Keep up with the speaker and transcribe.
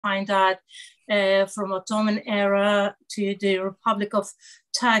find out from Ottoman era to the Republic of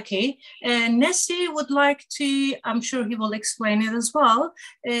Turkey. Nesi would like to, I'm sure he will explain it as well,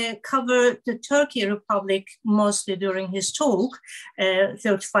 cover the Turkey Republic mostly during his talk,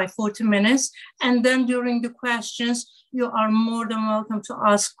 35, 40 minutes. And then during the questions, you are more than welcome to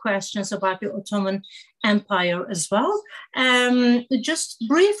ask questions about the Ottoman Empire as well. Just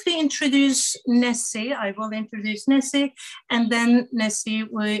briefly introduce Nesi. I will introduce Nesi, and then Nesi,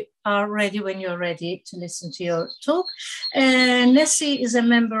 we are ready when you're ready to listen to your talk. Nesi is a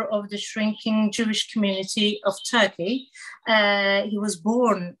member of the shrinking Jewish community of Turkey. He was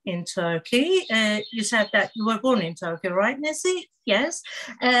born in Turkey. You said that you were born in Turkey, right, Nesi? Yes.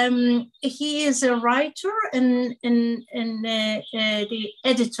 He is a writer and the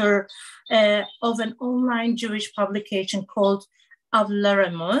editor of an online Jewish publication called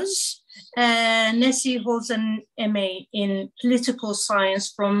Avlaremoz. Nesi holds an MA in political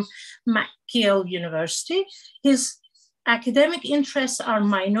science from McGill University. His academic interests are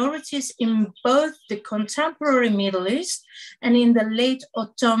minorities in both the contemporary Middle East and in the late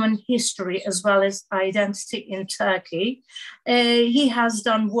Ottoman history, as well as identity in Turkey. He has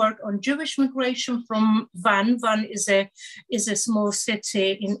done work on Jewish migration from Van. Van is a small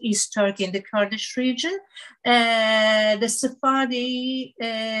city in East Turkey in the Kurdish region. The Sephardic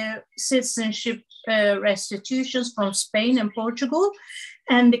citizenship restitutions from Spain and Portugal,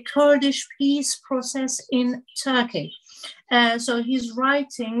 and the Kurdish peace process in Turkey. So his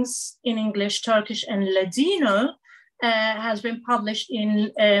writings in English, Turkish, and Ladino has been published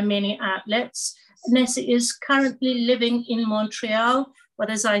in many outlets. Nesi is currently living in Montreal, but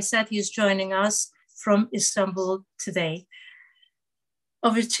as I said, he's joining us from Istanbul today.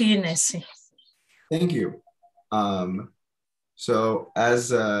 Over to you, Nesi. Thank you. So as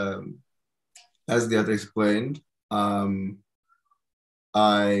the other explained,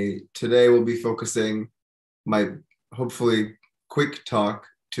 I today will be focusing my hopefully quick talk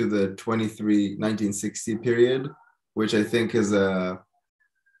to the 1960 period, which I think is a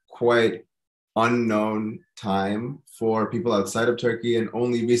quite unknown time for people outside of Turkey, and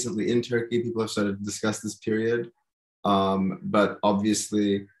only recently in Turkey people have started to discuss this period. But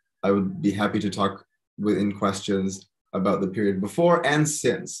obviously I would be happy to talk within questions about the period before and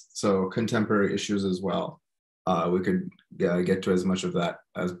since, so contemporary issues as well. We could get to as much of that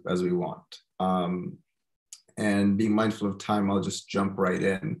as we want. And being mindful of time, I'll just jump right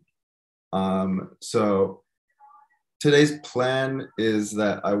in. So today's plan is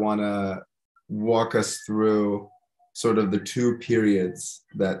that I want to walk us through sort of the two periods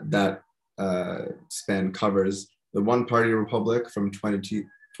that span covers. The one-party republic from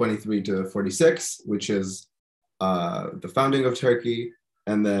 23 to 46, which is the founding of Turkey,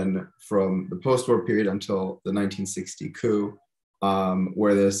 and then from the post-war period until the 1960 coup,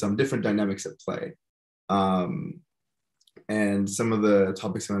 where there's some different dynamics at play. And some of the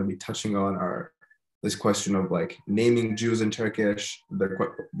topics I'm going to be touching on are this question of like naming Jews in Turkish,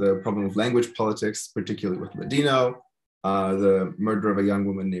 the problem of language politics, particularly with Ladino, the murder of a young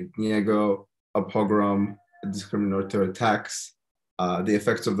woman named Niego, a pogrom, discriminatory attacks, the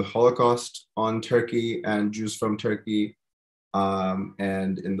effects of the Holocaust on Turkey and Jews from Turkey.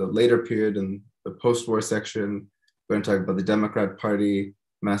 And in the later period, in the post-war section, we're going to talk about the Democrat Party,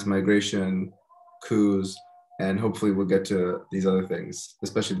 mass migration, coups, and hopefully we'll get to these other things,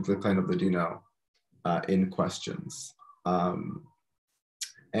 especially the decline of Ladino in questions.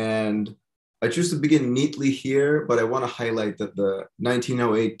 And I choose to begin neatly here, but I want to highlight that the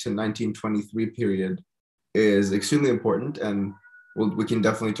 1908 to 1923 period is extremely important, and we can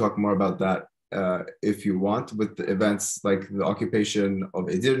definitely talk more about that if you want, with the events like the occupation of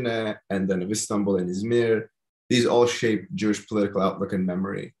Edirne and then of Istanbul and Izmir. These all shape Jewish political outlook and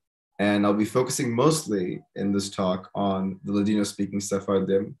memory. And I'll be focusing mostly in this talk on the Ladino-speaking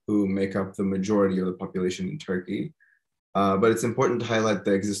Sephardim, who make up the majority of the population in Turkey. But it's important to highlight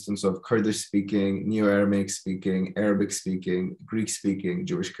the existence of Kurdish-speaking, Neo-Aramaic-speaking, Arabic-speaking, Greek-speaking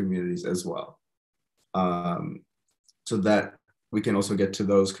Jewish communities as well. So that we can also get to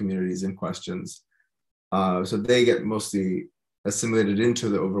those communities in questions. So they get mostly assimilated into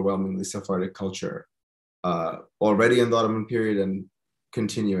the overwhelmingly Sephardic culture already in the Ottoman period and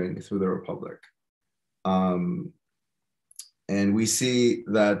continuing through the Republic. And we see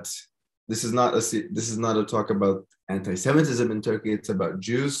that this is not a talk about anti-Semitism in Turkey, it's about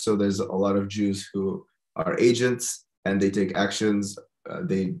Jews. So there's a lot of Jews who are agents and they take actions,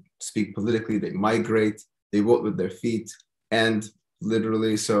 they speak politically, they migrate, they vote with their feet, and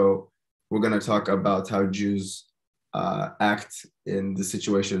literally, so we're going to talk about how Jews act in the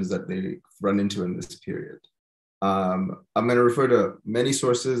situations that they run into in this period. I'm going to refer to many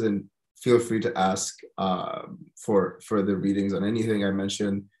sources, and feel free to ask for further readings on anything I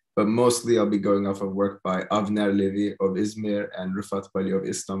mentioned, but mostly I'll be going off of work by Avner Levi of Izmir and Rifat Bali of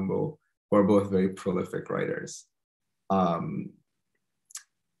Istanbul, who are both very prolific writers.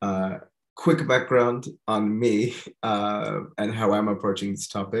 Quick background on me and how I'm approaching this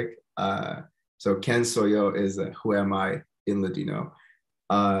topic. So Ken Soyo is who am I in Ladino.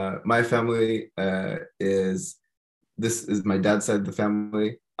 My family this is my dad's side of the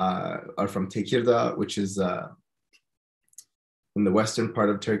family, are from Tekirdağ, which is in the western part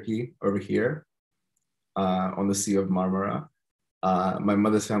of Turkey over here on the Sea of Marmara. My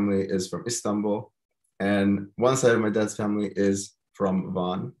mother's family is from Istanbul, and one side of my dad's family is from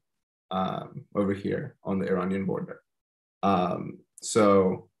Van, over here on the Iranian border.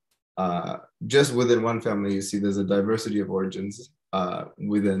 So just within one family, you see there's a diversity of origins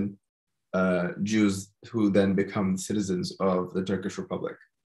within Jews who then become citizens of the Turkish Republic.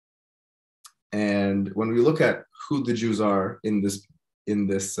 And when we look at who the Jews are in this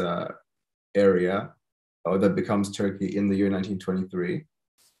area that becomes Turkey in the year 1923,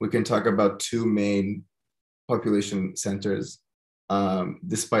 we can talk about two main population centers,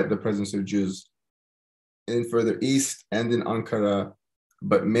 despite the presence of Jews in further east and in Ankara,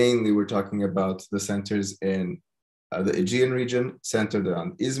 but mainly we're talking about the centers in the Aegean region, centered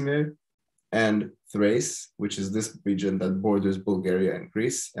around Izmir, and Thrace, which is this region that borders Bulgaria and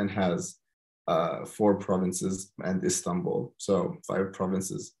Greece and has 4 provinces and Istanbul, so 5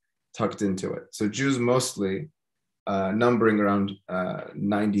 provinces tucked into it. So Jews mostly, numbering around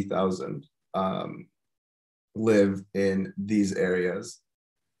 90,000, live in these areas,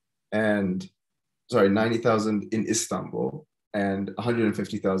 and 90,000 in Istanbul and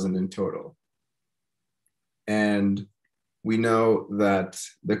 150,000 in total. And we know that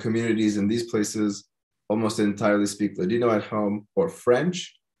the communities in these places almost entirely speak Ladino at home or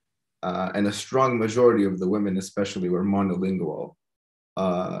French, and a strong majority of the women especially were monolingual.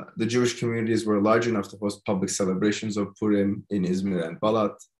 The Jewish communities were large enough to host public celebrations of Purim in Izmir and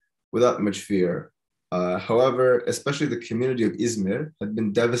Balat without much fear. However, especially the community of Izmir had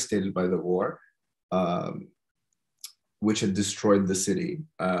been devastated by the war, which had destroyed the city.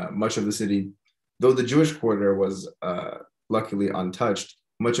 Much of the city, though the Jewish quarter was luckily untouched,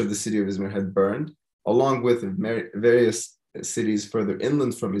 much of the city of Izmir had burned, along with various cities further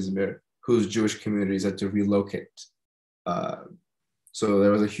inland from Izmir, whose Jewish communities had to relocate. So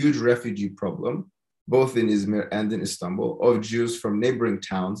there was a huge refugee problem, both in Izmir and in Istanbul, of Jews from neighboring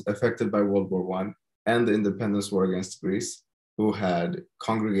towns affected by World War I and the independence war against Greece, who had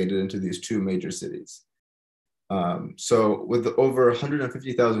congregated into these 2 major cities. So with over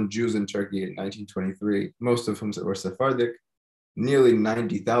 150,000 Jews in Turkey in 1923, most of whom were Sephardic, nearly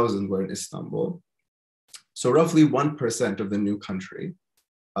 90,000 were in Istanbul. So roughly 1% of the new country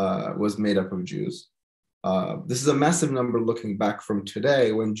was made up of Jews. This is a massive number looking back from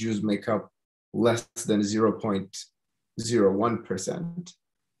today, when Jews make up less than 0.01%,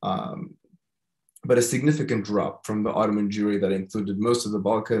 but a significant drop from the Ottoman Jewry that included most of the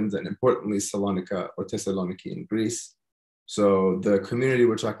Balkans and importantly Salonika or Thessaloniki in Greece. So the community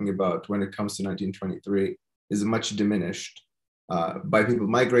we're talking about when it comes to 1923 is much diminished by people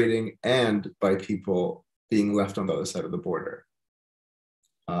migrating and by people being left on the other side of the border.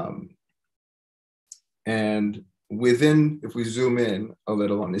 And within, if we zoom in a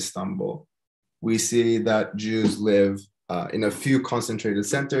little on Istanbul, we see that Jews live in a few concentrated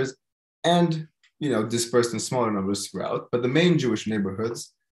centers and dispersed in smaller numbers throughout. But the main Jewish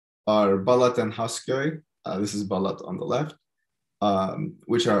neighborhoods are Balat and Hasköy. This is Balat on the left,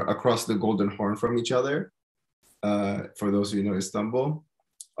 which are across the Golden Horn from each other. For those who know Istanbul,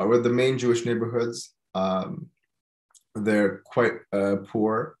 are the main Jewish neighborhoods. They're quite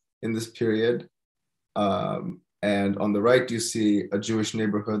poor in this period. And on the right, you see a Jewish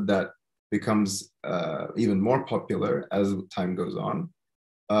neighborhood that becomes even more popular as time goes on,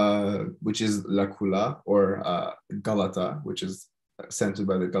 which is La Kula, or Galata, which is centered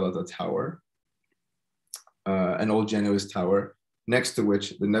by the Galata Tower, an old Genoese tower, next to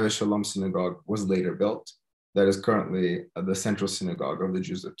which the Neve Shalom synagogue was later built. That is currently the central synagogue of the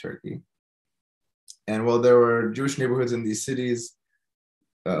Jews of Turkey. And while there were Jewish neighborhoods in these cities,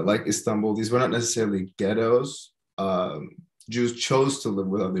 like Istanbul, these were not necessarily ghettos. Jews chose to live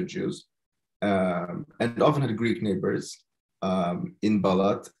with other Jews, and often had Greek neighbors in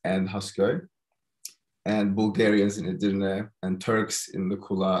Balat and Hasköy, and Bulgarians in Edirne, and Turks in the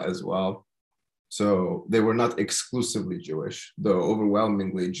Kula as well. So they were not exclusively Jewish, though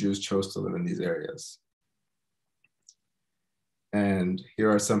overwhelmingly Jews chose to live in these areas. And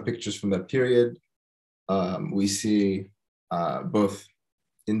here are some pictures from that period. we see both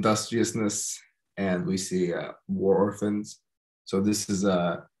industriousness and we see war orphans. So this is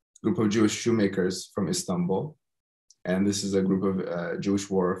a group of Jewish shoemakers from Istanbul, and this is a group of Jewish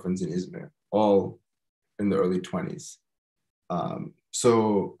war orphans in Izmir, all in the early 20s.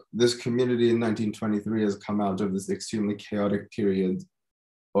 So this community in 1923 has come out of this extremely chaotic period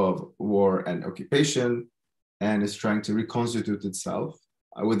of war and occupation and is trying to reconstitute itself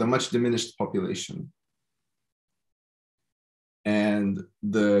with a much diminished population. And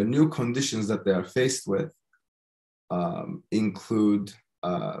the new conditions that they are faced with include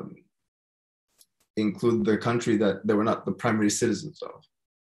the country that they were not the primary citizens of.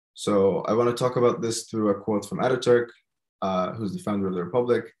 So I want to talk about this through a quote from Ataturk, who's the founder of the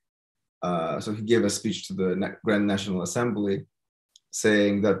Republic. So he gave a speech to the Grand National Assembly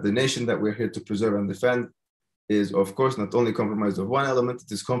saying that the nation that we're here to preserve and defend is, of course, not only compromised of one element,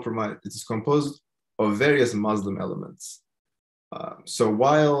 it is composed of various Muslim elements. So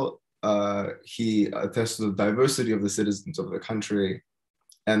while he attests to the diversity of the citizens of the country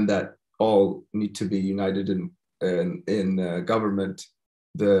and that all need to be united in government,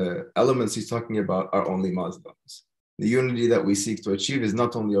 the elements he's talking about are only Muslims. The unity that we seek to achieve is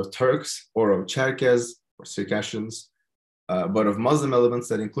not only of Turks or of Cherkess or Circassians, but of Muslim elements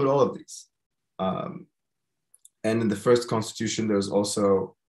that include all of these. And in the first constitution, there was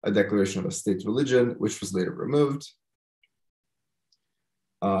also a declaration of a state religion, which was later removed.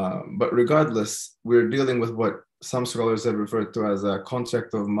 But regardless, we're dealing with what some scholars have referred to as a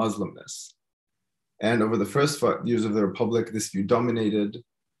contract of Muslimness. And over the first 5 years of the Republic, this view dominated,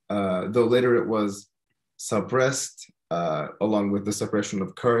 though later it was suppressed along with the suppression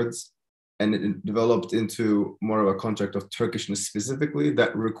of Kurds, and it developed into more of a contract of Turkishness specifically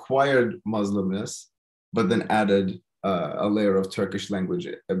that required Muslimness, but then added a layer of Turkish language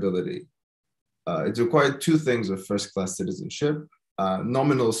ability. It required two things of first-class citizenship: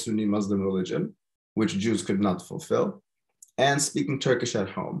 nominal Sunni Muslim religion, which Jews could not fulfill, and speaking Turkish at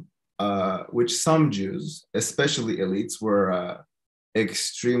home, which some Jews, especially elites, were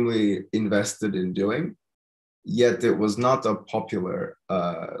extremely invested in doing, yet it was not a popular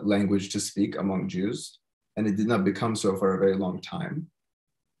language to speak among Jews, and it did not become so for a very long time.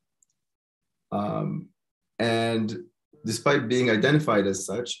 And despite being identified as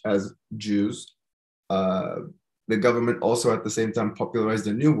such, as Jews, the government also at the same time popularized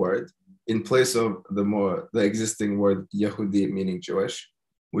a new word in place of the existing word Yehudi, meaning Jewish,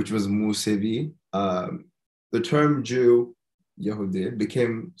 which was Musevi. The term Jew, Yehudi,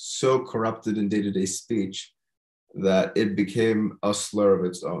 became so corrupted in day-to-day speech that it became a slur of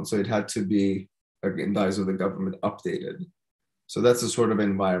its own. So it had to be, in the eyes of the government, updated. So that's the sort of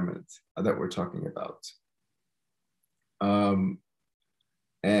environment that we're talking about.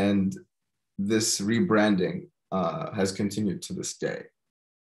 And this rebranding has continued to this day.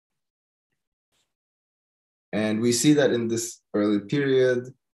 And we see that in this early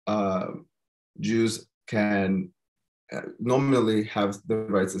period, Jews can nominally have the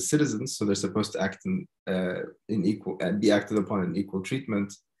rights as citizens, so they're supposed to act in equal and be acted upon in equal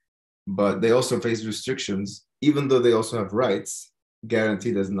treatment, but they also face restrictions, even though they also have rights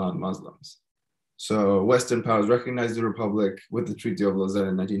guaranteed as non-Muslims. So Western powers recognized the Republic with the Treaty of Lausanne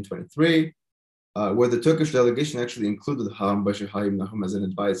in 1923, where the Turkish delegation actually included Ha'am Bashi Haim Nahum as an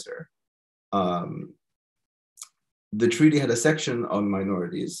advisor. The treaty had a section on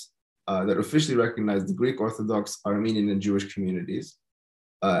minorities that officially recognized the Greek Orthodox, Armenian, and Jewish communities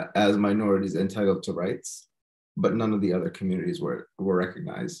as minorities entitled to rights, but none of the other communities were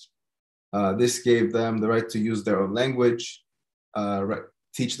recognized. This gave them the right to use their own language,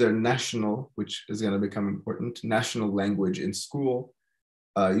 teach their national, which is going to become important, national language in school,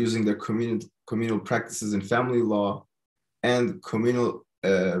 using their communal practices in family law, and communal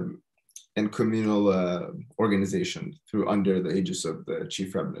organization under the aegis of the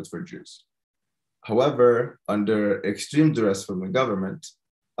chief rabbinate for Jews. However, under extreme duress from the government,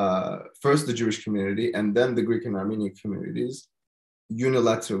 first the Jewish community and then the Greek and Armenian communities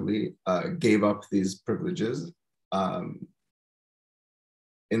unilaterally gave up these privileges.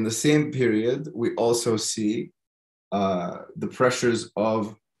 In the same period, we also see the pressures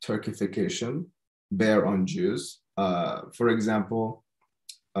of Turkification bear on Jews. For example,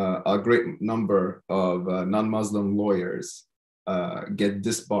 a great number of non-Muslim lawyers get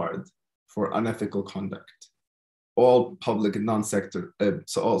disbarred for unethical conduct. All public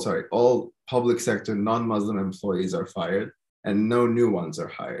all public sector non-Muslim employees are fired, and no new ones are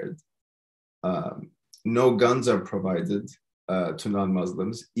hired. No guns are provided to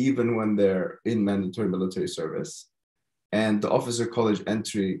non-Muslims, even when they're in mandatory military service. and the officer college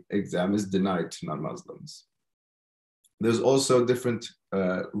entry exam is denied to non-Muslims. There's also different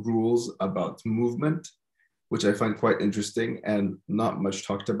rules about movement, which I find quite interesting and not much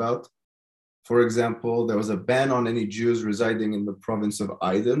talked about. For example, there was a ban on any Jews residing in the province of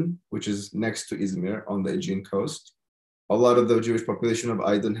Aydın, which is next to Izmir on the Aegean coast. A lot of the Jewish population of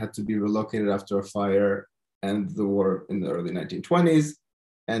Aydın had to be relocated after a fire and the war in the early 1920s.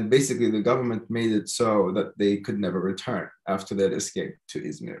 And basically the government made it so that they could never return after that escape to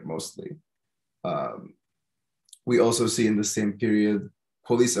Izmir mostly. We also see in the same period,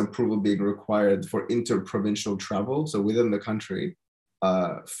 police approval being required for inter-provincial travel, so within the country,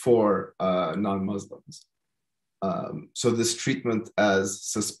 for non-Muslims. So this treatment as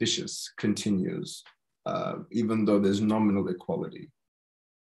suspicious continues, even though there's nominal equality.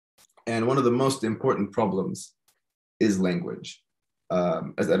 And one of the most important problems is language.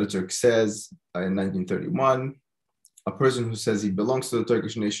 As Ataturk says in 1931, a person who says he belongs to the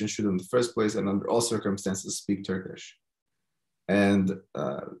Turkish nation should in the first place and under all circumstances speak Turkish. And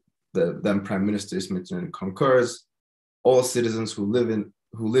the then Prime Minister İsmet İnönü concurs, all citizens who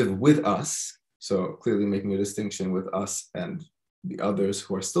live with us, so clearly making a distinction with us and the others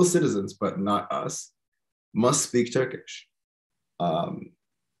who are still citizens but not us, must speak Turkish.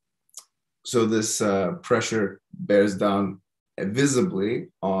 So this pressure bears down visibly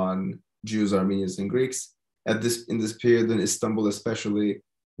on Jews, Armenians, and Greeks. In this period in Istanbul especially,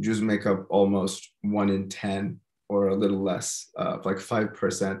 Jews make up almost 1 in 10 or a little less, like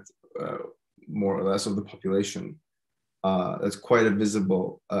 5% more or less of the population. That's quite a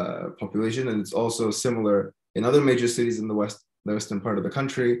visible population, and it's also similar in other major cities in the western part of the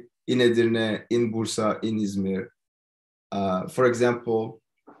country, in Edirne, in Bursa, in Izmir. For example,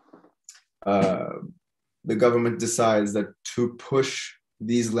 the government decides that to push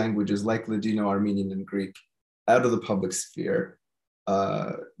these languages like Ladino, Armenian, and Greek out of the public sphere,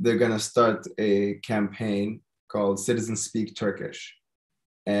 they're going to start a campaign called Citizens Speak Turkish.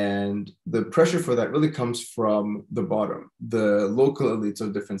 And the pressure for that really comes from the bottom. The local elites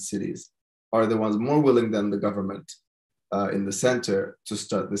of different cities are the ones more willing than the government in the center to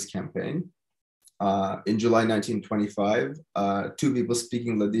start this campaign. In July 1925, 2 people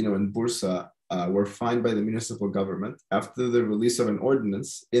speaking Ladino in Bursa were fined by the municipal government after the release of an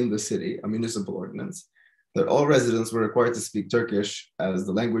ordinance in the city, a municipal ordinance, that all residents were required to speak Turkish as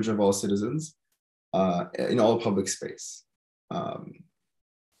the language of all citizens in all public space.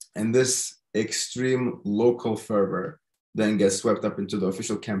 And this extreme local fervor then gets swept up into the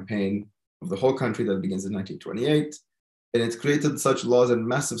official campaign of the whole country that begins in 1928. And it created such laws and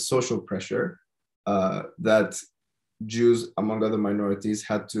massive social pressure that Jews, among other minorities,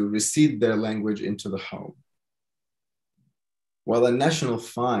 had to recede their language into the home. While a national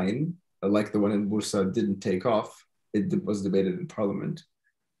fine, like the one in Bursa, didn't take off, it was debated in parliament.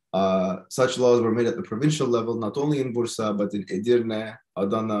 Such laws were made at the provincial level, not only in Bursa, but in Edirne,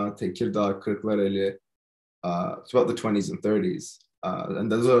 Adana, Tekirdağ, Kırklareli, throughout the 20s and 30s.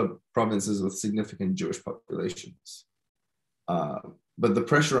 And those are provinces with significant Jewish populations. But the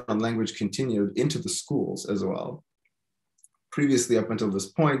pressure on language continued into the schools as well. Previously, up until this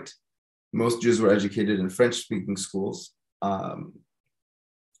point, most Jews were educated in French-speaking schools.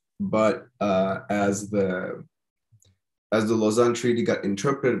 But as the Lausanne Treaty got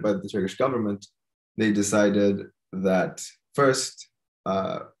interpreted by the Turkish government, they decided that first,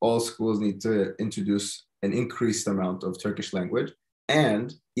 all schools need to introduce an increased amount of Turkish language.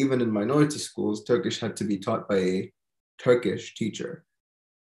 And even in minority schools, Turkish had to be taught by a Turkish teacher.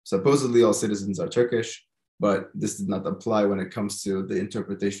 Supposedly all citizens are Turkish, but this did not apply when it comes to the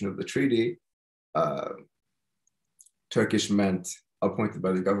interpretation of the treaty. Turkish meant appointed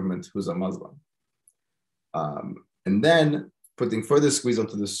by the government who's a Muslim. And then putting further squeeze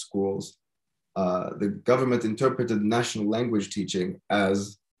onto the schools, the government interpreted national language teaching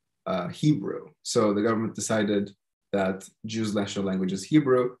as Hebrew. So the government decided that Jews' national language is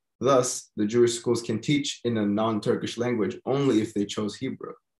Hebrew. Thus, the Jewish schools can teach in a non-Turkish language only if they chose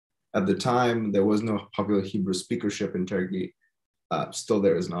Hebrew. At the time, there was no popular Hebrew speakership in Turkey. Still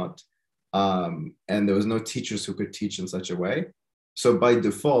there is not. And there was no teachers who could teach in such a way. So by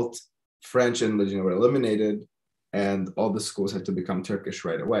default, French and Ladino were eliminated, and all the schools had to become Turkish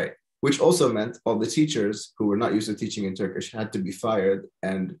right away, which also meant all the teachers who were not used to teaching in Turkish had to be fired,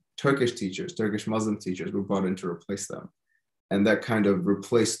 and Turkish teachers, Turkish Muslim teachers, were brought in to replace them. And that kind of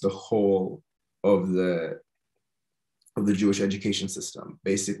replaced the whole of the Jewish education system,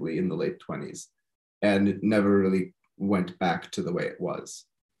 basically in the late 20s. And it never really went back to the way it was.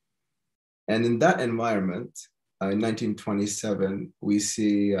 And in that environment, in 1927, we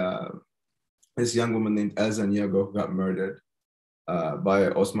see this young woman named Elza Niago, who got murdered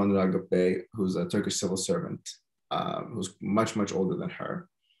by Osman Ragıp Bey, who's a Turkish civil servant, who's much, much older than her.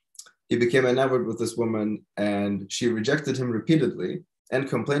 He became enamored with this woman, and she rejected him repeatedly and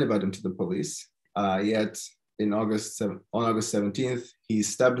complained about him to the police. Yet on August 17th, he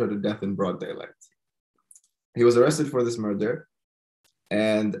stabbed her to death in broad daylight. He was arrested for this murder,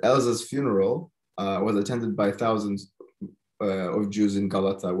 and Elza's funeral was attended by thousands of Jews in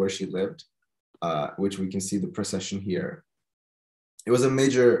Galata, where she lived, which we can see the procession here. It was a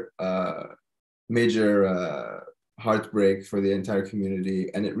major heartbreak for the entire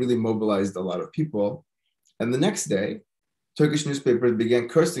community, and it really mobilized a lot of people. And the next day, Turkish newspapers began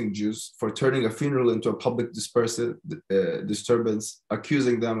cursing Jews for turning a funeral into a public disturbance,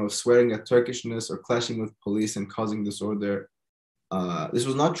 accusing them of swearing at Turkishness or clashing with police and causing disorder. This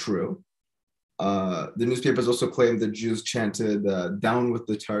was not true. The newspapers also claimed that Jews chanted "Down with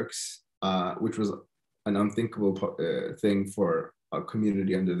the Turks," which was an unthinkable thing for a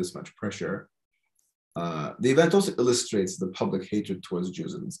community under this much pressure. The event also illustrates the public hatred towards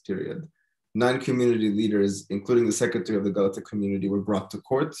Jews in this period. 9 community leaders, including the secretary of the Galata community, were brought to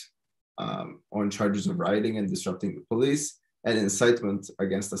court on charges of rioting and disrupting the police and incitement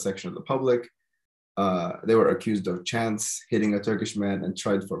against a section of the public. They were accused of chants, hitting a Turkish man, and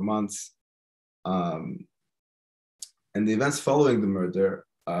tried for months. And the events following the murder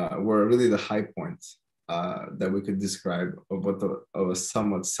were really the high point that we could describe of a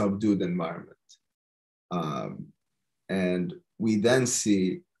somewhat subdued environment. And we then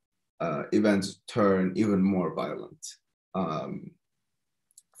see events turn even more violent.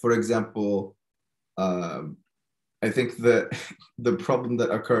 For example, I think that the problem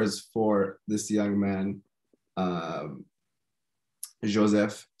that occurs for this young man,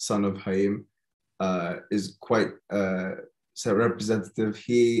 Joseph, son of Haim, is quite representative.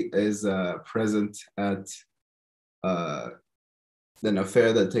 He is present at an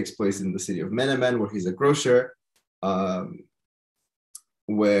affair that takes place in the city of Menemen, where he's a grocer,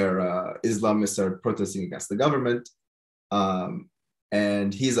 where Islamists are protesting against the government.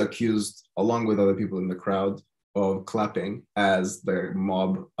 And he's accused, along with other people in the crowd, of clapping as the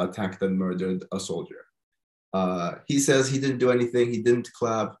mob attacked and murdered a soldier. He says he didn't do anything, he didn't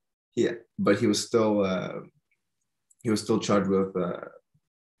clap, but he was still charged with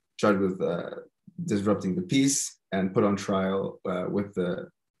disrupting the peace and put on trial with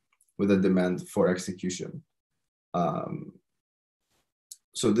a demand for execution.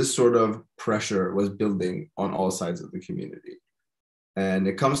 So this sort of pressure was building on all sides of the community. And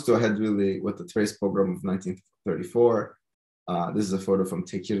it comes to a head really with the Thrace pogrom of 1934. This is a photo from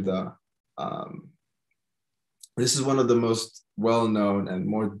Tekirdağ. This is one of the most well-known and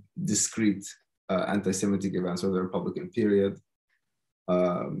more discreet anti-Semitic events of the Republican period.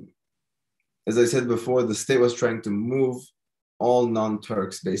 As I said before, the state was trying to move all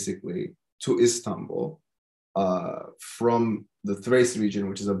non-Turks basically to Istanbul from the Thrace region,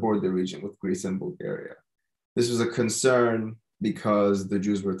 which is a border region with Greece and Bulgaria. This was a concern because the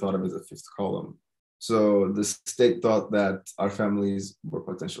Jews were thought of as a fifth column. So the state thought that our families were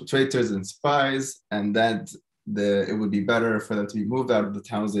potential traitors and spies, and that it would be better for them to be moved out of the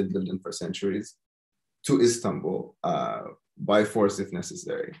towns they'd lived in for centuries to Istanbul by force if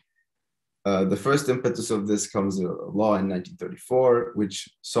necessary. The first impetus of this comes a law in 1934, which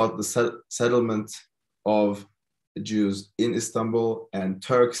sought the settlement of Jews in Istanbul and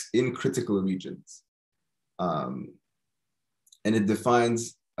Turks in critical regions. And it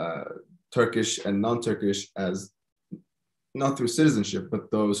defines Turkish and non-Turkish as not through citizenship,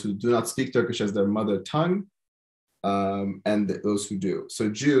 but those who do not speak Turkish as their mother tongue, and those who do. So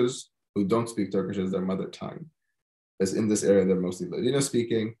Jews who don't speak Turkish as their mother tongue, as in this area they're mostly Ladino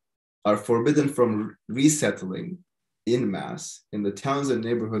speaking, are forbidden from resettling in mass in the towns and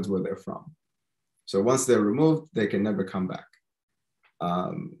neighborhoods where they're from. So once they're removed, they can never come back.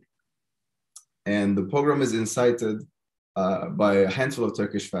 And the pogrom is incited by a handful of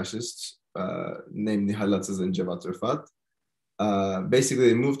Turkish fascists named Nihalatsız and Cevat Rıfat. Basically,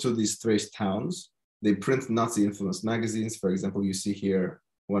 they move to these Thrace towns. They print Nazi-influenced magazines. For example, you see here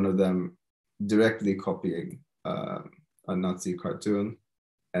one of them directly copying a Nazi cartoon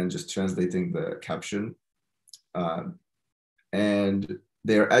and just translating the caption. And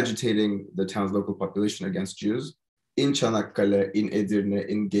they are agitating the town's local population against Jews in Çanakkale, in Edirne,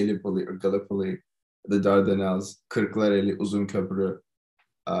 in Gallipoli or Gallipoli, the Dardanelles, Kırklareli, Uzunköprü,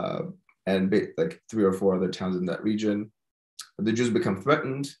 and like 3 or 4 other towns in that region. The Jews become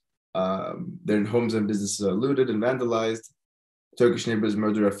threatened. Their homes and businesses are looted and vandalized. Turkish neighbors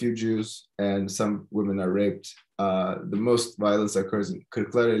murder a few Jews, and some women are raped. The most violence occurs in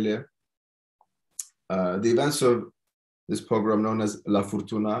Kırklareli, The events of this pogrom, known as La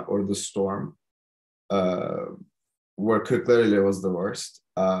Fortuna, or the Storm, where clearly was the worst.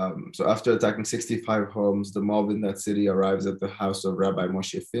 So after attacking 65 homes, the mob in that city arrives at the house of Rabbi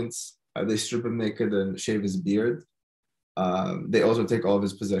Moshe Fintz. They strip him naked and shave his beard. They also take all of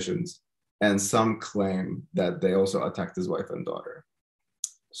his possessions, and some claim that they also attacked his wife and daughter.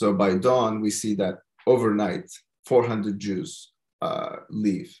 So by dawn, we see that overnight, 400 Jews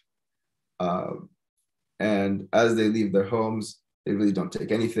leave. And as they leave their homes, they really don't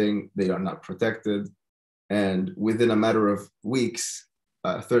take anything. They are not protected. And within a matter of weeks,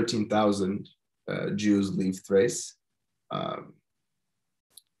 13,000 Jews leave Thrace,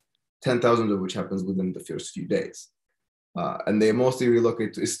 10,000 of which happens within the first few days. And they mostly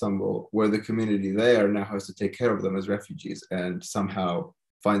relocate to Istanbul, where the community there now has to take care of them as refugees and somehow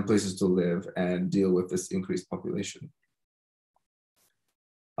find places to live and deal with this increased population.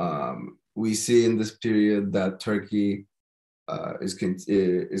 We see in this period that Turkey is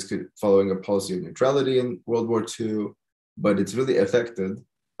following a policy of neutrality in World War II, but it's really affected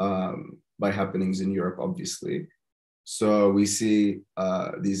by happenings in Europe, obviously. So we see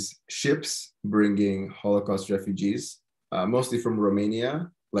these ships bringing Holocaust refugees, mostly from Romania,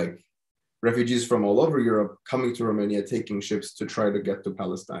 like refugees from all over Europe coming to Romania, taking ships to try to get to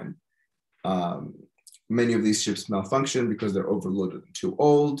Palestine. Many of these ships malfunction because they're overloaded and too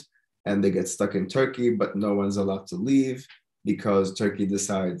old, and they get stuck in Turkey, but no one's allowed to leave because Turkey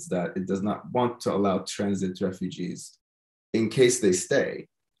decides that it does not want to allow transit refugees in case they stay.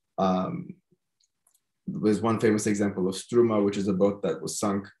 There's one famous example of Struma, which is a boat that was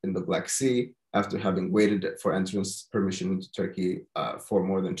sunk in the Black Sea after having waited for entrance permission into Turkey for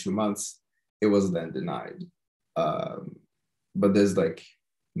more than 2 months. It was then denied. But there's like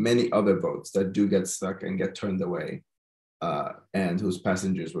many other boats that do get stuck and get turned away, and whose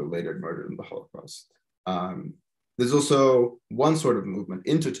passengers were later murdered in the Holocaust. There's also one sort of movement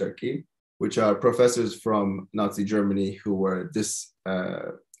into Turkey, which are professors from Nazi Germany who were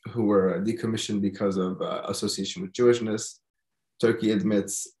decommissioned because of association with Jewishness. Turkey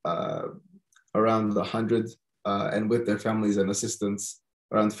admits around 100, and with their families and assistants,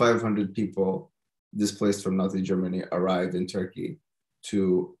 around 500 people displaced from Nazi Germany arrived in Turkey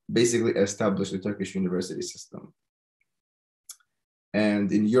to basically establish the Turkish university system.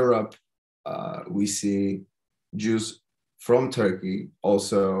 And in Europe, we see Jews from Turkey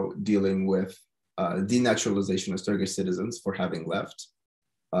also dealing with denaturalization as Turkish citizens for having left,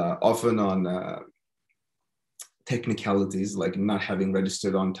 often on technicalities like not having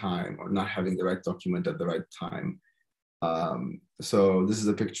registered on time or not having the right document at the right time. So this is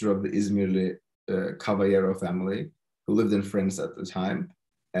a picture of the Izmirli Caballero family who lived in France at the time,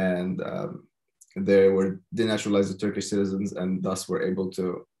 and they were denaturalized as Turkish citizens and thus were able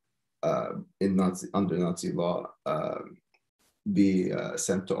to, under Nazi law, be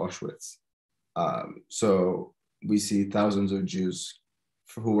sent to Auschwitz. So we see thousands of Jews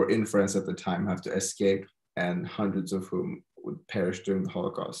who were in France at the time have to escape, and hundreds of whom would perish during the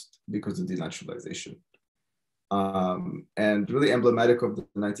Holocaust because of denaturalization. And really emblematic of the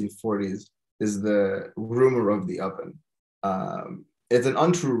 1940s is the rumor of the oven. It's an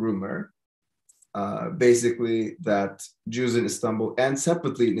untrue rumor, basically that Jews in Istanbul and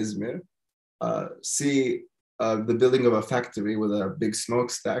separately in Izmir see the building of a factory with a big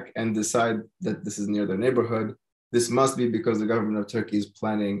smokestack and decide that this is near their neighborhood. This must be because the government of Turkey is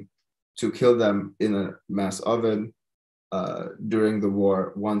planning to kill them in a mass oven during the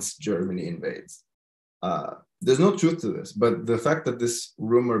war once Germany invades. There's no truth to this, but the fact that this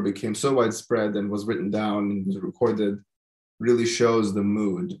rumor became so widespread and was written down and was recorded really shows the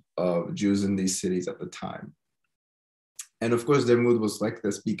mood of Jews in these cities at the time. And of course, their mood was like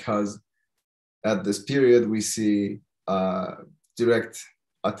this because at this period, we see direct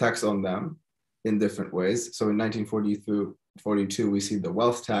attacks on them in different ways. So in 1942, we see the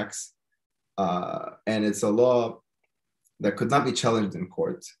wealth tax, and it's a law that could not be challenged in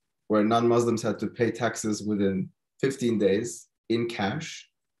court, where non-Muslims had to pay taxes within 15 days in cash,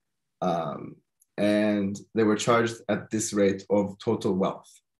 and they were charged at this rate of total wealth.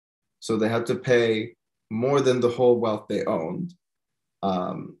 So they had to pay more than the whole wealth they owned.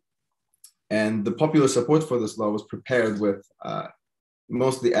 And the popular support for this law was prepared with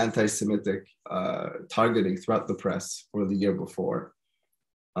mostly anti-Semitic targeting throughout the press for the year before.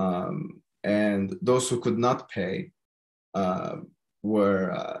 And those who could not pay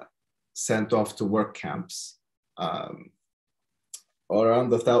were sent off to work camps.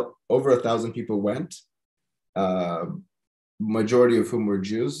 Over 1,000 people went, majority of whom were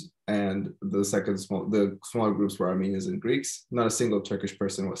Jews, and the smaller groups were Armenians and Greeks. Not a single Turkish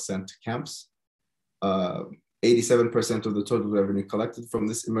person was sent to camps. 87% of the total revenue collected from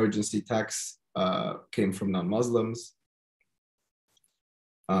this emergency tax came from non-Muslims.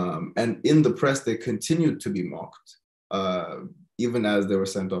 And in the press, they continued to be mocked, even as they were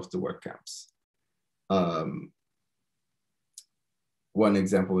sent off to work camps. One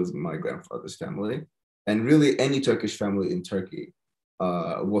example is my grandfather's family. And really any Turkish family in Turkey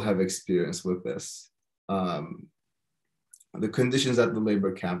will have experience with this. The conditions at the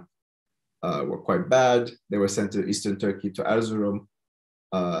labor camp were quite bad. They were sent to Eastern Turkey, to Erzurum,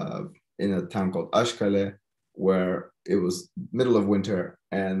 in a town called Ashkale, where it was middle of winter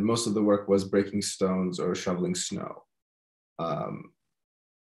and most of the work was breaking stones or shoveling snow.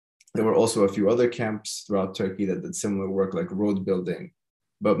 There were also a few other camps throughout Turkey that did similar work, like road building,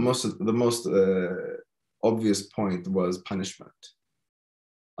 but the most obvious point was punishment.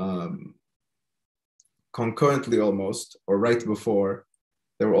 Concurrently almost, or right before,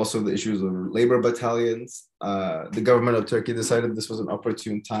 there were also the issues of labor battalions. The government of Turkey decided this was an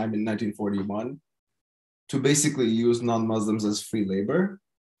opportune time in 1941 to basically use non-Muslims as free labor.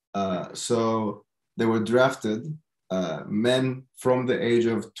 So they were drafted men from the age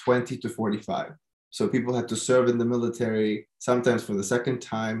of 20 to 45. So people had to serve in the military, sometimes for the second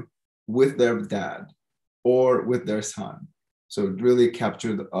time, with their dad or with their son. So it really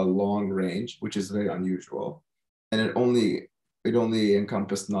captured a long range, which is very unusual. And it only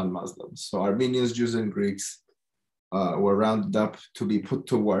encompassed non-Muslims. So Armenians, Jews, and Greeks were rounded up to be put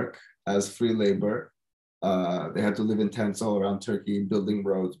to work as free labor. They had to live in tents all around Turkey, building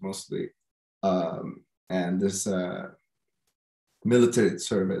roads mostly. And this military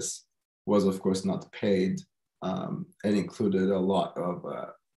service was, of course, not paid and included a lot of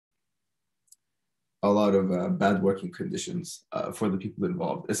bad working conditions for the people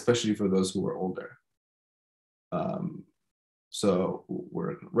involved, especially for those who were older. So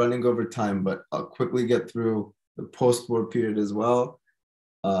we're running over time, but I'll quickly get through the post-war period as well.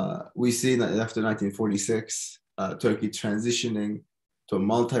 We see that after 1946, Turkey transitioning to a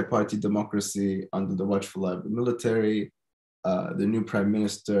multi-party democracy under the watchful eye of the military. The new prime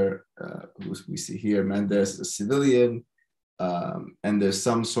minister, who we see here, Mendes, is a civilian, and there's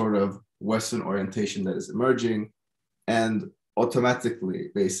some sort of Western orientation that is emerging. And automatically,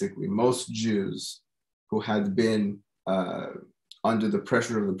 basically, most Jews who had been under the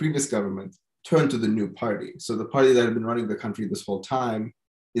pressure of the previous government turned to the new party. So the party that had been running the country this whole time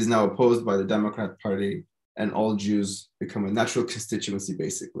is now opposed by the Democrat Party, and all Jews become a natural constituency,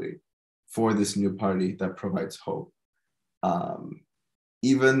 basically, for this new party that provides hope.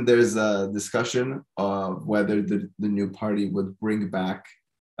 Even there's a discussion of whether the new party would bring back,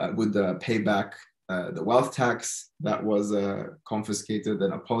 pay back the wealth tax that was confiscated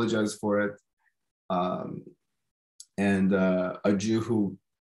and apologize for it. And a Jew who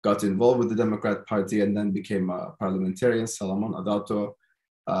got involved with the Democrat Party and then became a parliamentarian, Salomon Adato,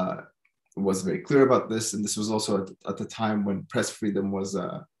 was very clear about this. And this was also at the time when press freedom was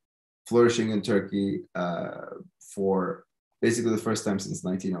flourishing in Turkey for basically the first time since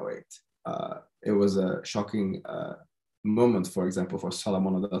 1908. It was a shocking moment, for example, for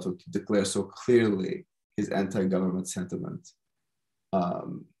Salomon Adato to declare so clearly his anti-government sentiment.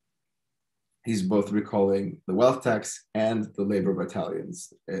 He's both recalling the wealth tax and the labor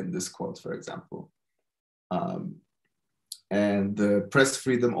battalions in this quote, for example. And the press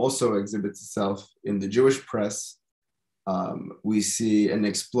freedom also exhibits itself in the Jewish press. We see an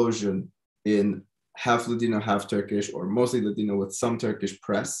explosion in half Ladino, half Turkish, or mostly Ladino with some Turkish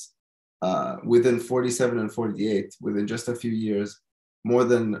press. Within 47 and 48, within just a few years, more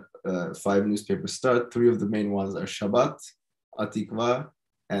than 5 newspapers start. 3 of the main ones are Shabbat, Atikva,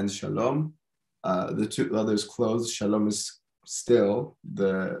 and Shalom. The 2 others closed. Shalom is still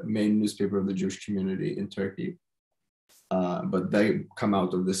the main newspaper of the Jewish community in Turkey. But they come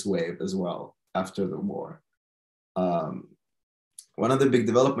out of this wave as well after the war. One other big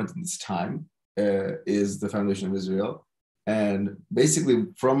development in this time is the foundation of Israel. And basically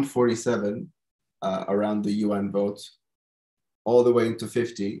from 47, around the UN vote, all the way into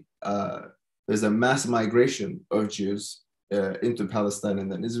 50, there's a mass migration of Jews into Palestine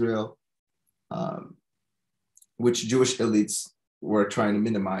and then Israel, which Jewish elites were trying to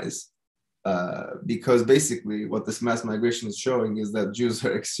minimize. Because basically what this mass migration is showing is that Jews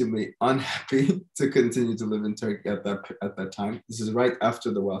are extremely unhappy to continue to live in Turkey at that time. This is right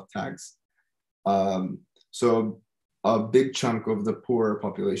after the wealth tax. So a big chunk of the poorer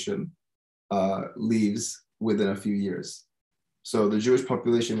population leaves within a few years. So the Jewish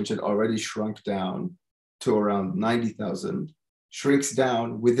population, which had already shrunk down to around 90,000, shrinks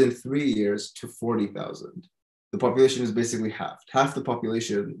down within 3 years to 40,000. The population is basically halved. Half the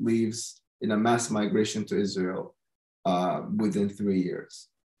population leaves in a mass migration to Israel within 3 years.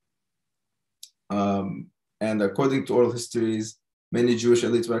 And according to oral histories, many Jewish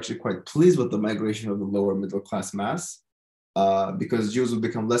elites were actually quite pleased with the migration of the lower middle class mass because Jews would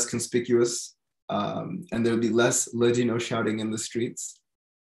become less conspicuous and there would be less Ladino shouting in the streets.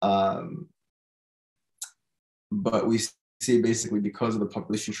 But we see basically because of the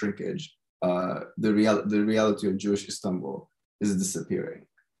population shrinkage, the reality of Jewish Istanbul is disappearing.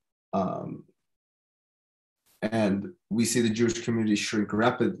 And we see the Jewish community shrink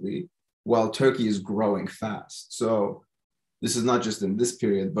rapidly while Turkey is growing fast. So this is not just in this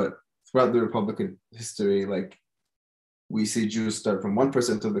period, but throughout the Republican history, like we see Jews start from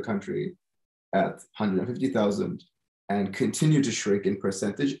 1% of the country at 150,000 and continue to shrink in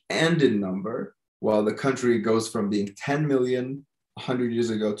percentage and in number, while the country goes from being 10 million 100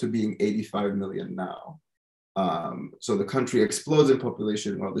 years ago to being 85 million now. So the country explodes in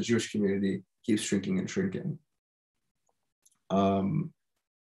population while the Jewish community keeps shrinking and shrinking.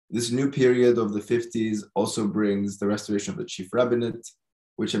 This new period of the 50s also brings the restoration of the chief rabbinate,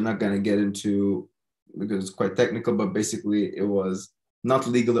 which I'm not going to get into because it's quite technical, but basically it was not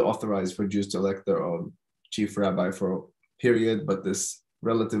legally authorized for Jews to elect their own chief rabbi for a period, but this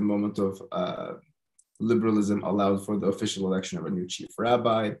relative moment of liberalism allowed for the official election of a new chief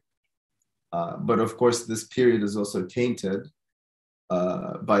rabbi. But of course, this period is also tainted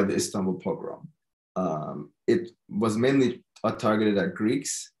by the Istanbul pogrom. It was mainly targeted at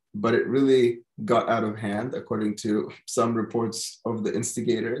Greeks, but it really got out of hand, according to some reports of the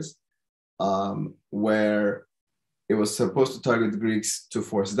instigators, where it was supposed to target the Greeks to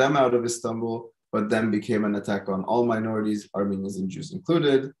force them out of Istanbul, but then became an attack on all minorities, Armenians and Jews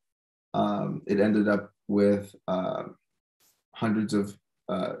included. It ended up with hundreds of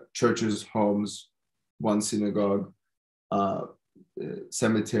churches, homes, one synagogue,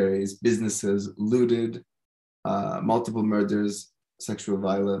 cemeteries, businesses looted, multiple murders, sexual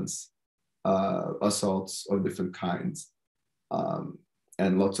violence, assaults of different kinds,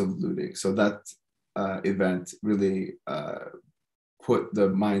 and lots of looting. So that event really put the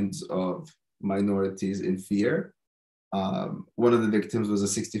minds of minorities in fear. One of the victims was a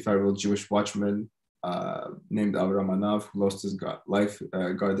 65-year-old Jewish watchman named Avlaremoz, who lost his life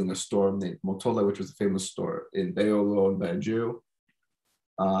guarding a store named Montreal, which was a famous store in Beyoğlu owned by a Jew.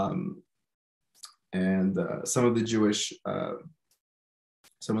 And some of the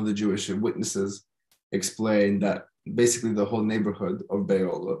Jewish witnesses explained that basically the whole neighborhood of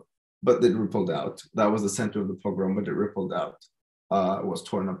Beyoğlu, but it rippled out. That was the center of the pogrom, but it rippled out, was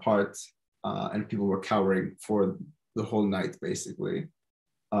torn apart, and people were cowering for the whole night, basically.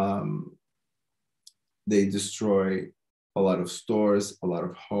 They destroy a lot of stores, a lot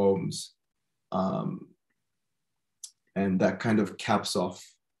of homes, and that kind of caps off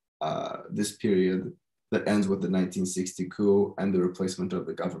this period that ends with the 1960 coup and the replacement of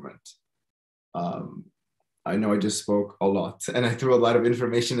the government. I know I just spoke a lot and I threw a lot of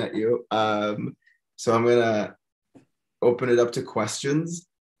information at you. So I'm gonna open it up to questions.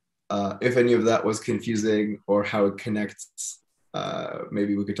 If any of that was confusing or how it connects,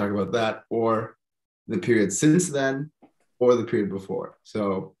 maybe we could talk about that, or the period since then, or the period before.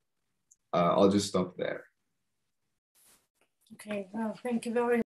 So I'll just stop there. Okay, well, thank you very much.